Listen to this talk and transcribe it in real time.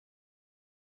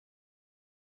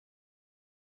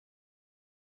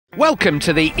Welcome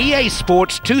to the EA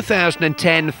Sports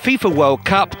 2010 FIFA World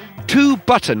Cup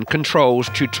 2-button controls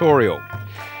tutorial.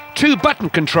 2-button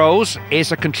controls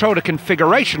is a controller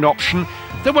configuration option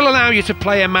that will allow you to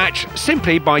play a match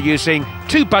simply by using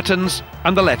 2 buttons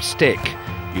and the left stick.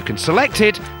 You can select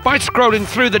it by scrolling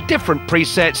through the different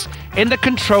presets in the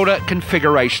controller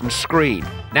configuration screen.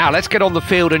 Now let's get on the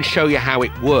field and show you how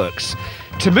it works.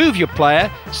 To move your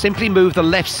player, simply move the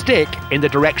left stick in the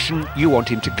direction you want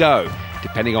him to go.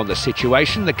 Depending on the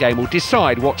situation, the game will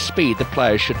decide what speed the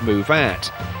player should move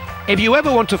at. If you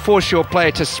ever want to force your player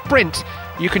to sprint,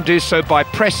 you can do so by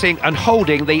pressing and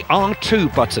holding the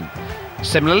R2 button.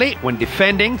 Similarly, when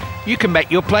defending, you can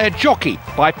make your player jockey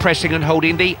by pressing and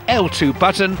holding the L2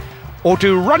 button, or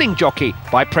do running jockey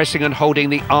by pressing and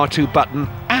holding the R2 button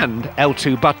and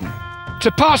L2 button. To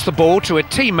pass the ball to a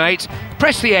teammate,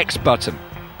 press the X button.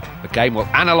 The game will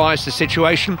analyse the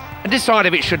situation and decide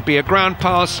if it should be a ground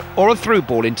pass or a through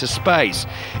ball into space.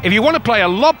 If you want to play a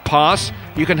lob pass,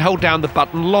 you can hold down the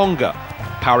button longer.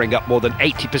 Powering up more than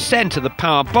 80% of the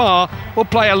power bar will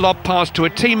play a lob pass to a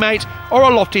teammate or a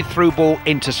lofted through ball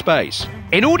into space.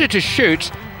 In order to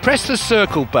shoot, press the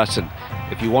circle button.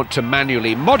 If you want to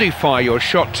manually modify your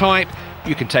shot type,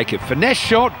 you can take a finesse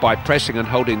shot by pressing and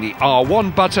holding the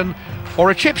R1 button, or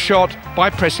a chip shot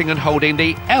by pressing and holding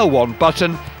the L1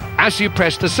 button as you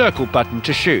press the circle button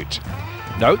to shoot.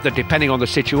 Note that depending on the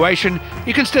situation,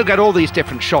 you can still get all these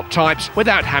different shot types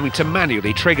without having to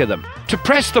manually trigger them. To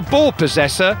press the ball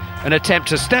possessor and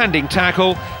attempt a standing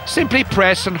tackle, simply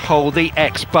press and hold the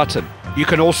X button. You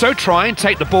can also try and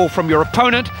take the ball from your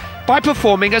opponent by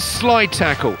performing a slide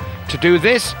tackle. To do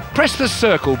this, press the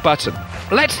circle button.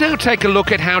 Let's now take a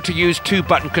look at how to use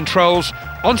 2-button controls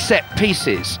on set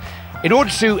pieces. In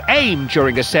order to aim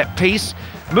during a set piece,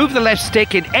 move the left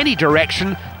stick in any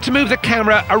direction to move the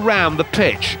camera around the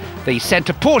pitch. The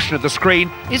centre portion of the screen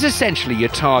is essentially your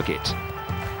target.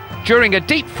 During a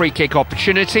deep free kick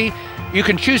opportunity, you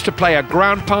can choose to play a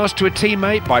ground pass to a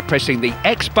teammate by pressing the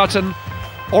X button,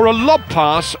 or a lob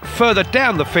pass further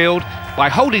down the field by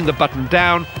holding the button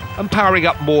down and powering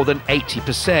up more than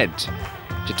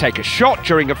 80%. To take a shot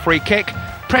during a free kick,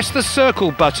 press the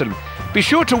circle button. Be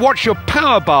sure to watch your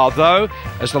power bar though,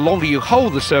 as the longer you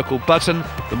hold the circle button,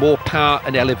 the more power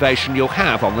and elevation you'll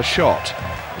have on the shot.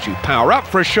 As you power up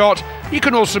for a shot, you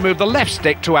can also move the left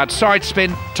stick to add side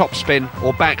spin, top spin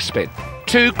or back spin.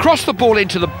 To cross the ball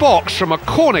into the box from a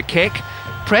corner kick,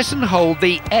 press and hold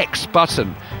the X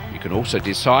button. You can also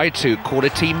decide to call a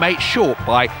teammate short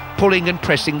by pulling and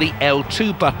pressing the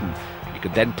L2 button. You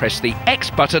can then press the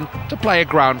X button to play a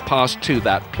ground pass to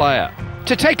that player.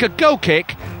 To take a goal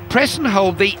kick, press and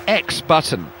hold the X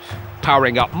button.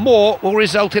 Powering up more will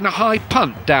result in a high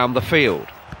punt down the field.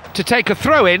 To take a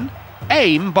throw-in,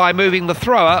 aim by moving the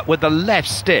thrower with the left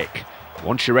stick.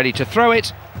 Once you're ready to throw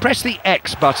it, press the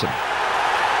X button.